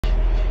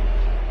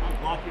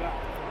lock you out.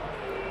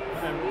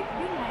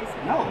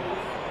 No,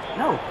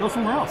 no, go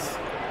somewhere else.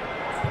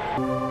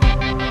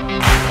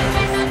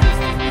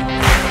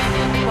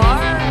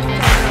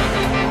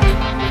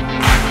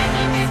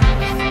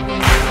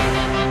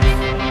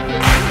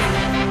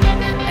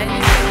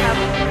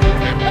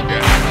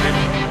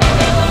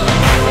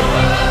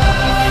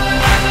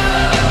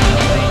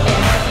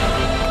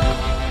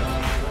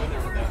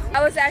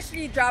 I was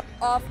actually dropped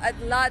off at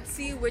Lot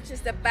C, which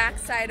is the back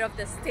side of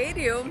the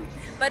stadium,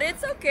 but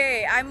it's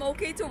okay. I'm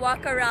okay to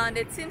walk around.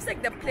 It seems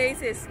like the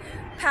place is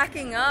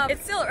packing up.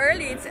 It's still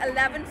early. It's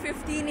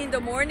 11:15 in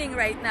the morning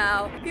right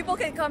now. People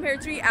can come here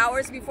 3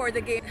 hours before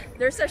the game.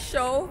 There's a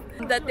show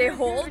that they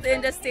hold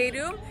in the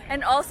stadium,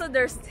 and also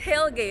there's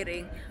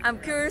tailgating. I'm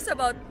curious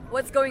about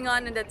what's going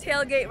on in the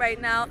tailgate right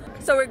now.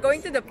 So we're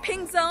going to the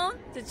pink zone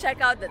to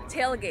check out the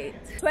tailgate.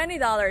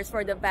 $20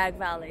 for the bag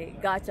valet.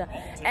 Gotcha.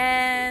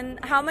 And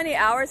how many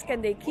hours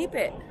can they keep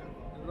it?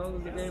 As long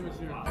as the game is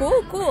here.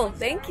 Cool, cool.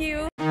 Thank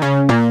you.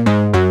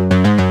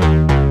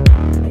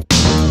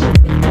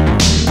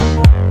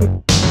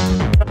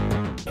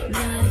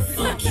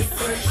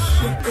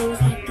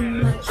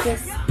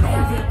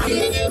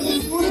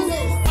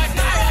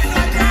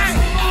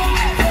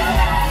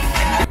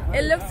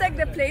 It looks like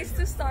the place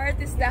to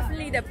start is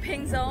definitely the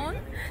pink zone.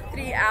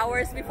 3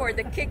 hours before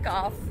the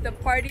kickoff. The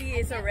party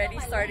is already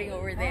starting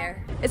over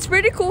there. It's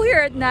pretty cool here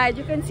at night.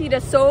 You can see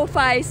the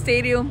SoFi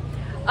Stadium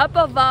up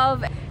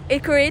above.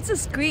 It creates a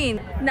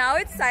screen. Now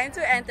it's time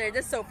to enter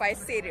the SoFi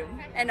Stadium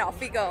and off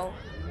we go.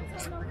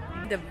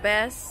 The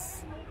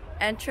best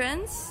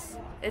entrance.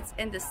 It's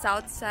in the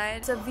south side.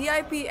 It's a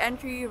VIP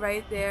entry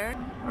right there.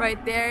 Right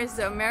there is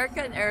the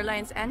American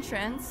Airlines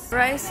entrance.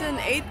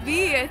 Verizon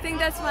 8B, I think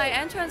that's my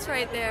entrance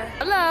right there.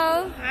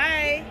 Hello!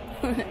 Hi!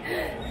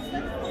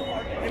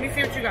 Let me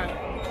see what you got.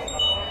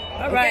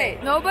 All Okay,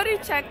 right. nobody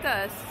checked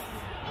us.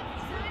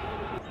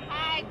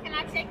 Hi, can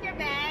I check your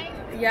bag?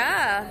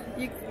 Yeah,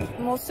 you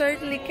most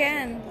certainly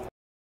can.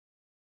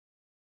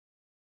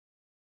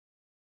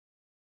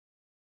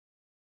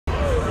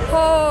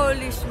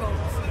 Holy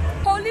smokes!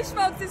 Holy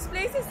smokes, this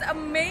place is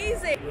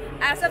amazing!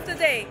 As of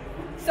today,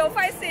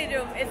 SoFi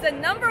Stadium is the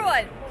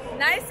 #1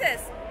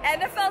 nicest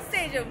NFL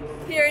stadium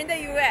here in the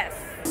US.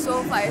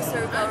 SoFi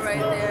Circle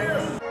right there.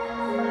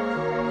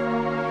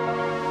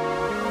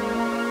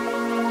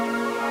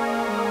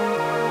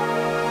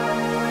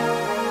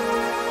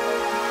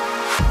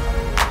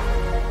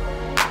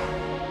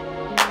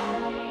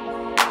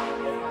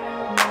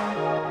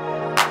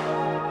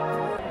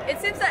 It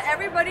seems that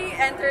everybody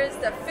enters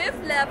the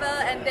 5th level,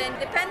 and then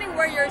depending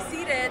where you're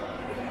seated,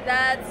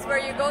 that's where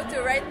you go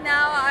to. Right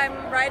now,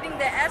 I'm riding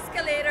the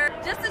escalator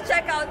just to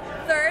check out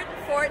 3rd,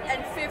 4th,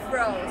 and 5th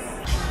rows.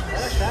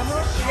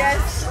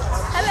 Yes.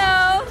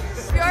 Hello.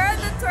 If you're at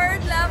the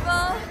 3rd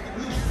level,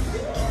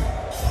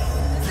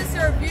 this is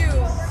your view.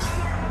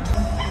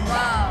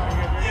 Wow.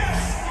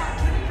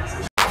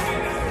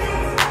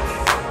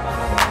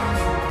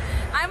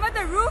 I'm at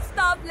the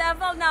rooftop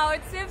level now.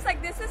 It seems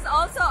like this is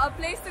also a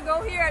place to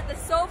go here at the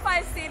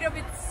SoFi Stadium.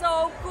 It's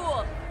so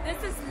cool. This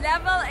is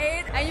level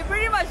 8 and you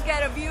pretty much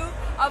get a view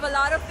of a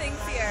lot of things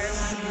here.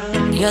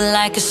 You're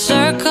like a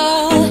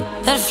circle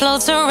that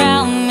floats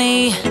around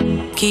me,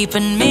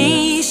 keeping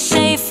me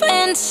safe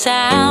and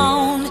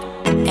sound.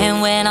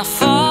 And when I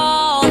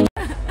fall,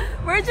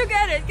 Where'd you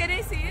get it? Can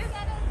I see it?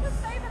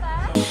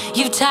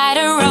 you've tied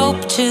a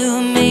rope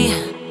to me.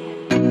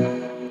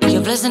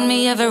 You're blessing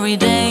me every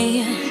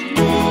day.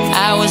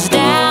 I was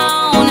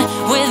down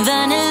with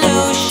an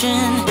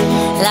illusion,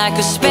 like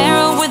a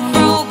sparrow with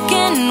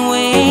broken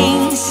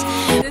wings.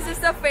 This is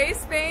the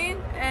face paint,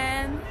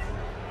 and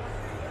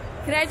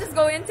can I just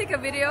go in and take a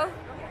video?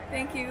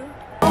 Thank you.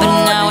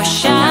 But now I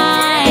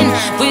shine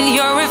with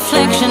your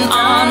reflection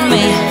on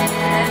me.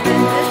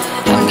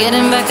 I'm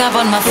getting back up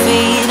on my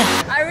feet.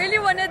 I really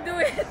want to do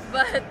it,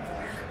 but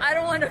I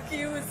don't want to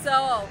queue,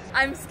 so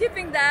I'm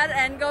skipping that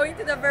and going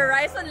to the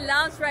Verizon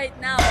Lounge right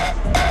now.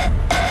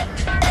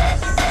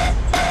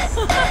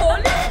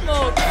 Holy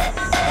smoke!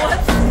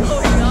 What's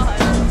going on?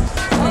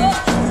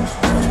 Oh.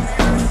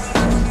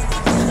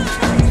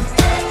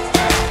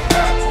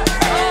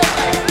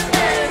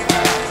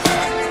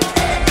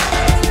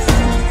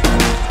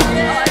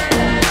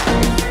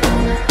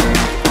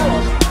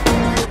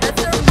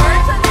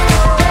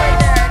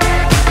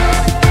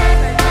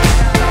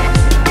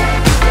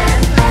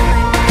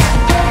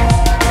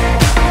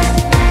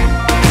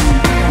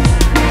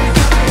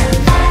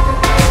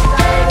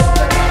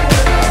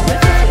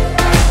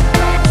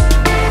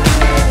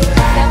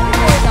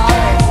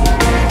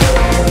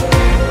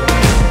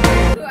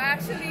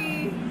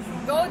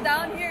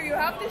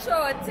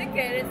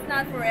 It's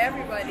not for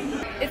everybody.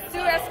 It's 2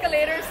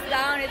 escalators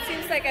down. It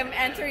seems like I'm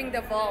entering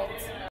the vault.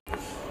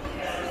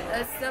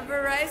 That's the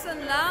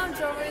Verizon Lounge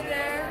over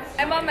there.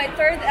 I'm on my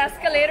 3rd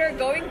escalator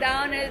going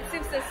down, and it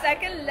seems the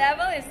 2nd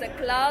level is the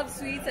Club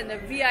Suites and the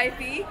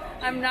VIP.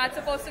 I'm not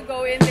supposed to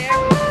go in there.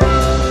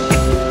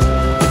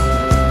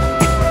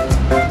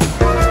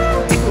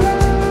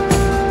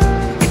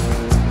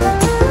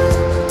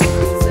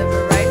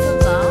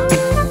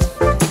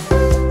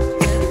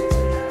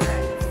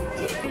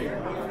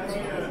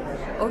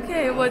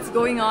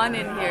 going on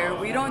in here.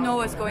 We don't know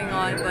what's going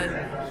on, but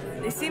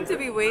they seem to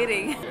be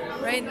waiting.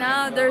 Right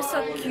now, there's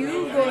a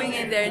queue going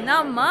in there.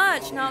 Not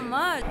much, not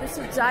much. There's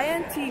a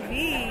giant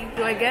TV.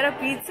 Do I get a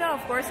pizza? Of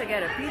course I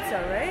get a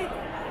pizza, right?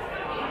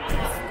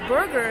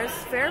 Burgers,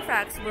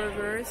 Fairfax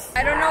burgers.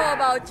 I don't know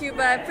about you,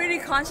 but I'm pretty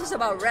conscious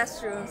about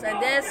restrooms,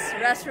 and this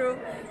restroom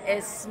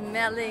is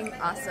smelling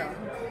awesome.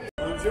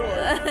 Enjoy.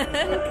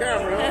 On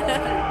camera.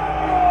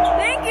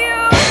 Thank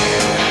you!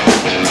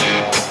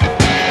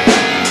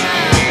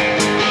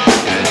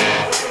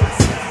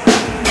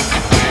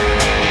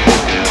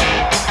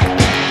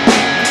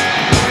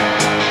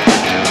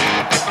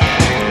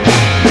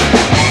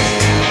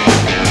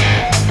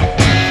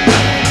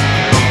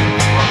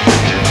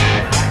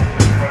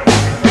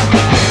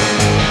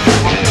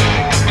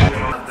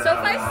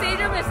 Sofi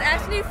Stadium is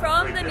actually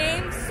from the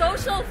name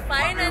Social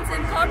Finance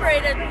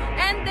Incorporated,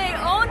 and they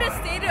own the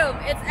stadium.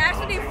 It's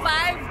actually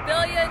 $5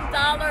 billion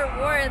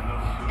worth,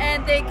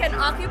 and they can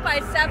occupy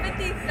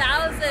 70,000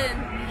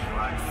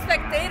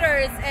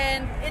 spectators,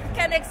 and it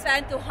can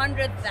expand to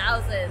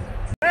 100,000.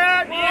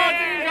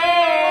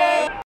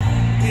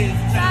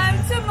 Time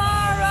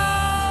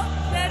tomorrow,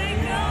 let it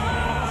go,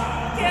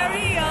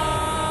 carry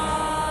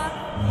on,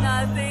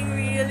 nothing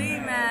really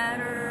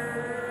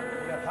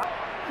matters.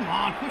 Come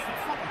on, push the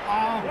fucking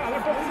pile.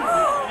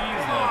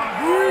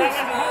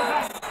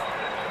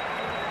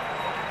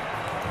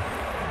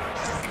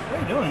 What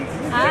are you doing?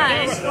 Hi.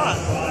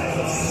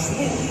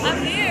 I'm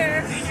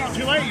here.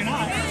 Too late, you're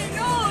not. Hey,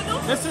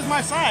 no. This is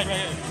my side right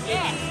here.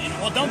 Yeah.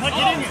 Well, don't put it in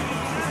here.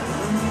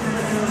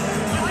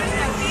 What does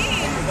that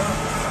mean?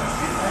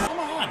 Come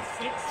on.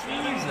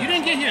 You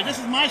didn't get here. This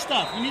is my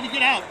stuff. You need to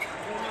get out.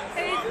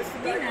 Hey, just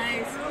be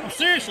nice. Oh,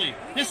 seriously.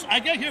 I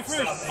get here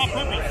first on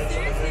purpose.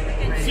 Seriously, we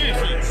can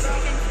Seriously.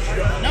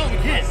 No, we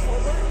can't.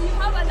 You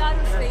have a lot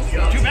of space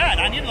here. Too bad.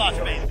 I need a lot of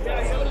space.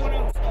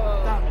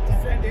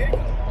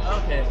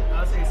 Okay,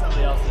 I was thinking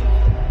somebody else did.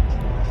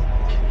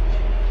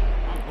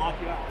 I'll block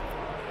you out.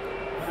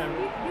 Be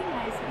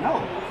nice.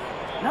 No.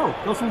 No,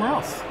 go somewhere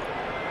else.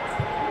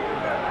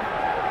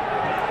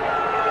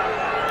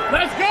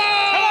 Let's go!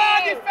 Come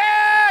on,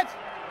 defense!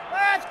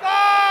 Let's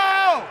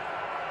go!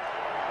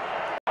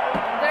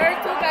 There are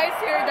two guys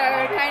here that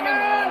are kind of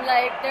mean,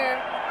 like they're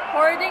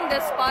hoarding the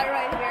spot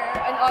right here,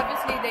 and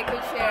obviously they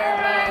could share,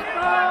 but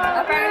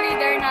apparently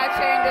they're not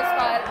sharing the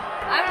spot.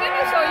 I'm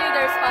gonna show you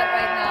their spot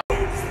right now.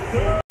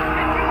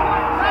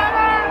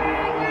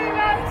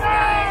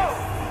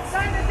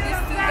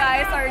 These two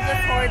guys are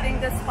just hoarding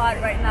the spot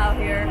right now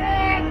here,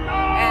 and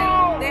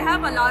they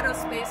have a lot of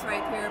space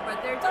right here,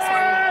 but they're just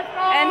hoarding.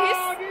 And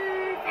he's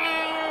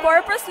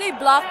purposely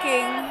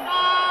blocking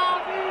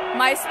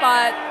my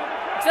spot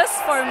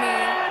just for me.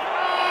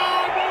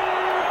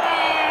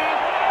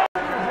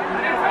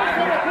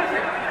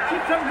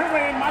 Keep coming her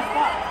way in my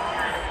spot.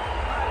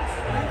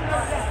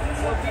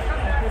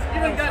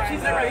 Even got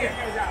she's right here.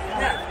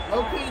 Yeah.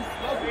 Low-key.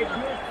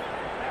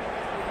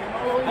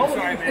 Oh,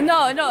 sorry, man.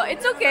 No,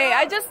 it's okay.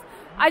 I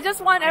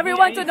just want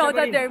everyone to know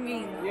that they're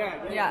mean.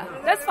 Yeah,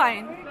 that's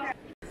fine.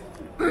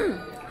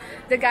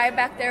 The guy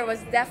back there was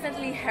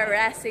definitely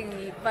harassing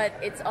me, but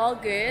it's all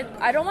good.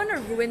 I don't want to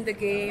ruin the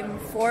game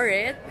for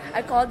it.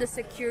 I called the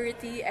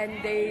security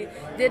and they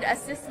did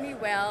assist me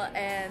well,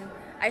 and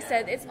I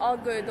said it's all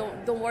good,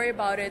 don't worry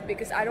about it,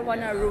 because I don't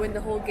want to ruin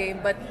the whole game.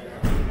 But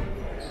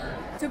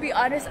to be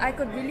honest, I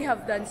could really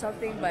have done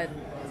something, but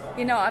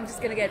you know, I'm just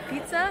gonna get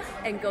pizza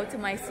and go to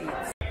my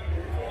seats.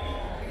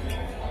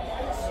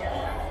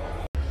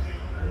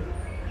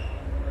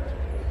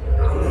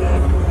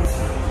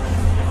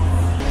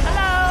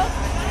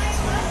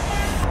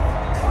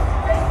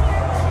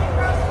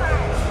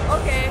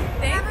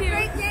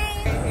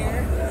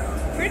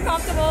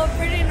 Comfortable,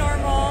 pretty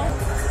normal.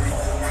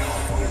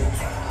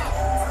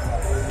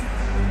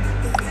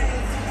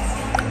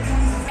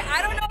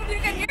 I don't know if you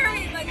can hear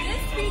me, but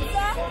this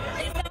pizza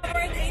is not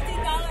worth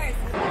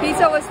 $18.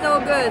 Pizza was no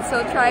good,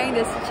 so trying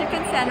this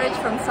chicken sandwich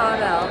from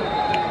Sorel.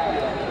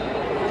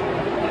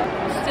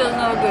 Still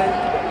no good.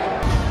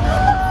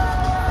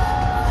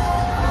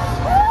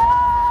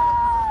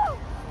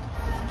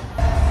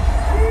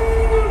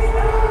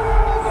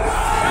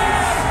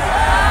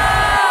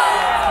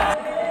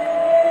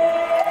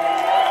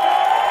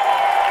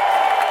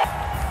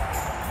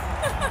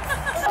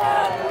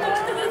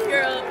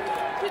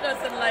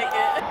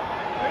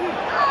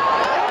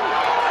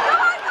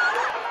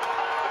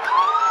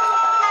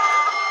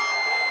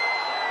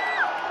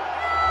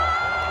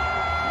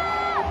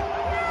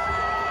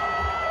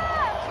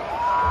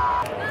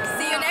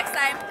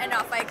 And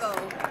off I go.